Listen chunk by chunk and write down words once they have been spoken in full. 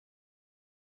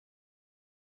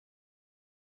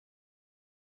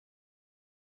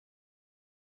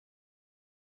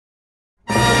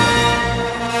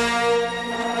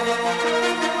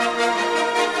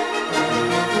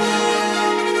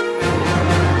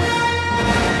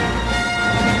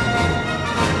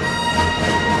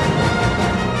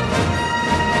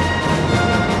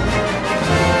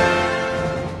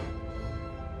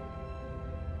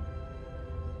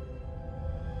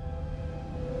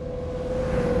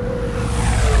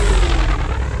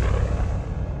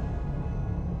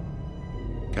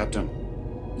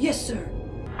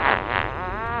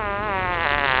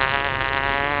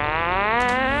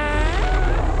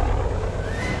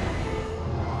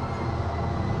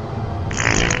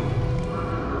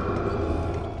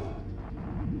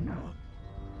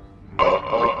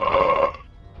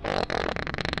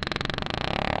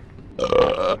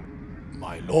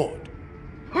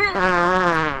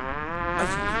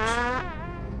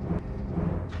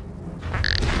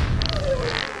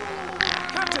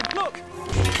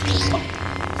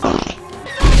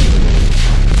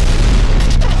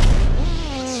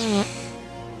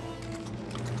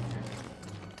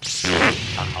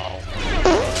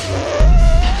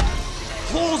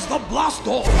blast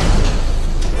off!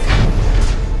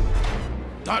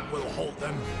 That will hold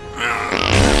them.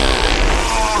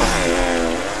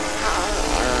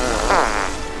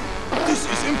 This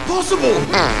is impossible!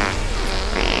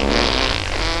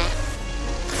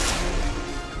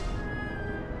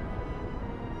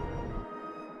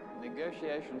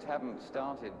 Negotiations haven't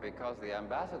started because the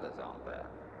ambassadors aren't there.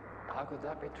 How could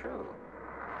that be true?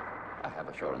 I have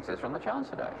assurances from the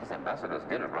Chancellor. His ambassadors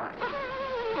did it right.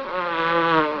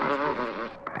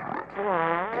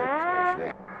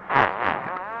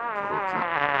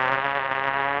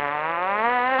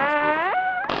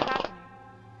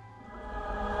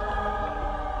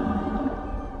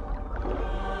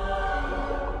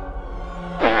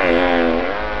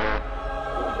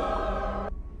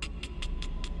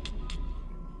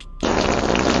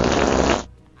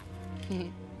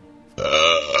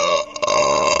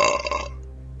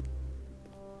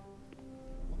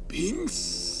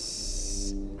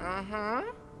 Binks? Uh-huh.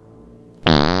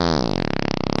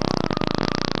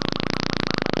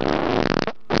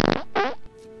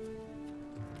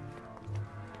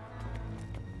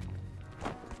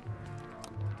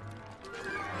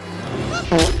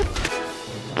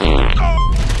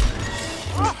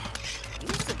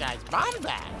 Use the guy's bomb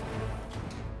bag.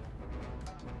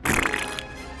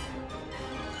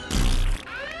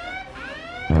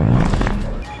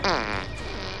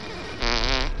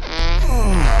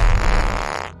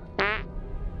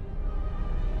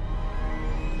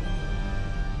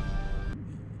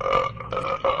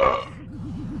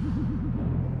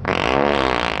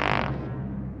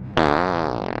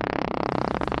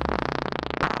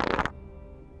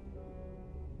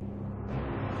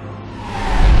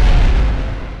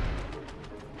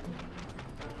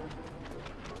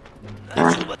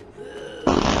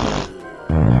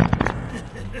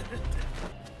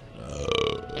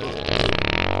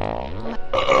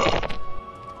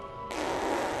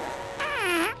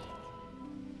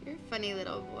 You're a funny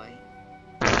little boy.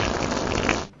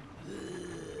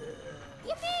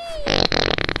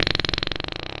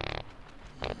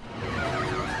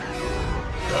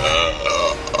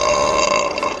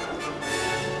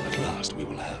 At last we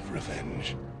will have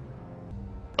revenge.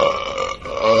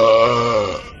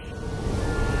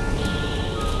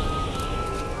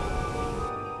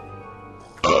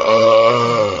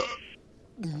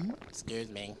 Excuse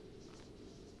me.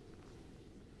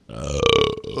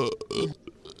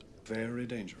 Very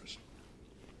dangerous.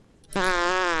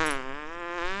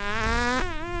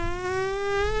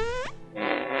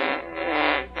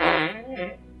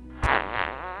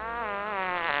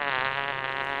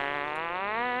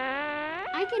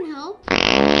 I can help.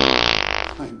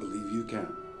 I believe you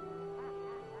can.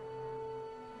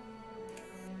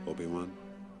 Obi-Wan,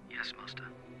 Yes, Master.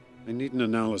 I need an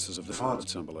analysis of the heart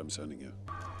symbol I'm sending you.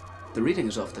 The reading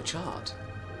is off the chart.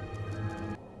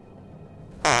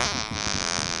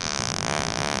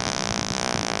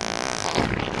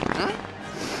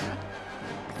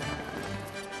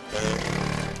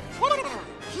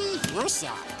 You're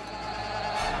sorry.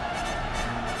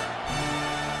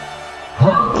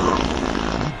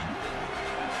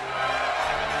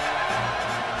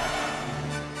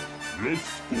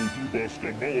 Let's go to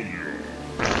Bastamolia.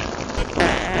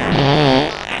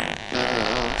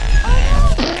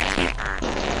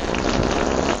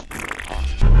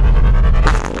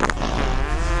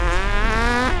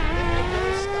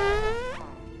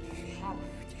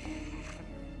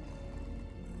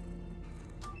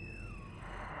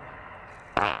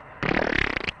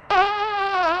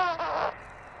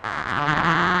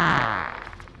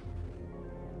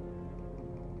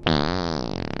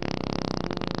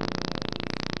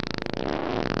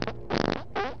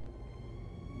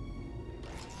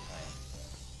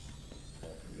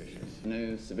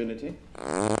 No civility.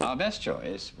 Our best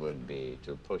choice would be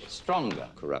to push stronger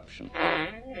corruption.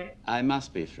 I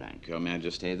must be frank, Your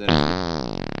Majesty, there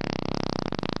is...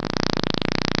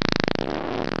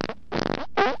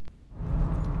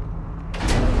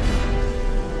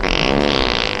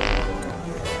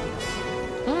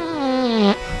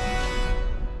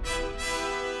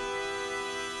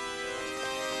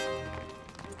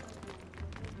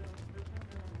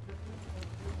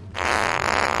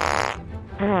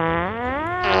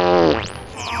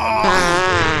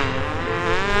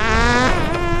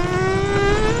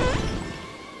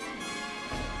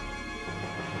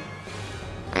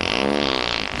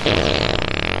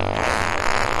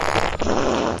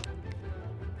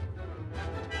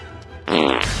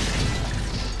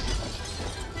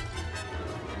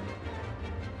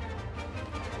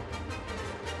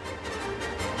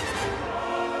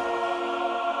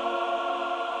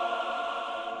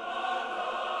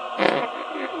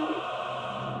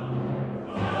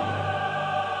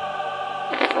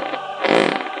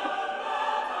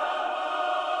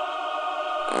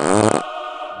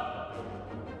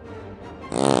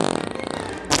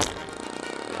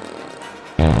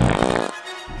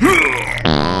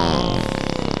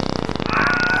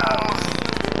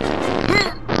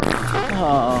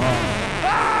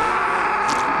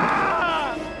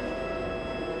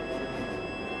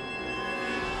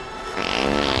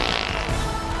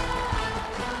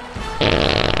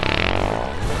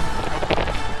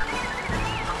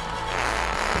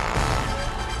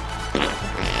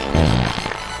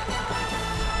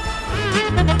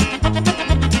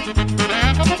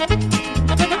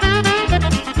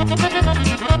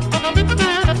 Huh?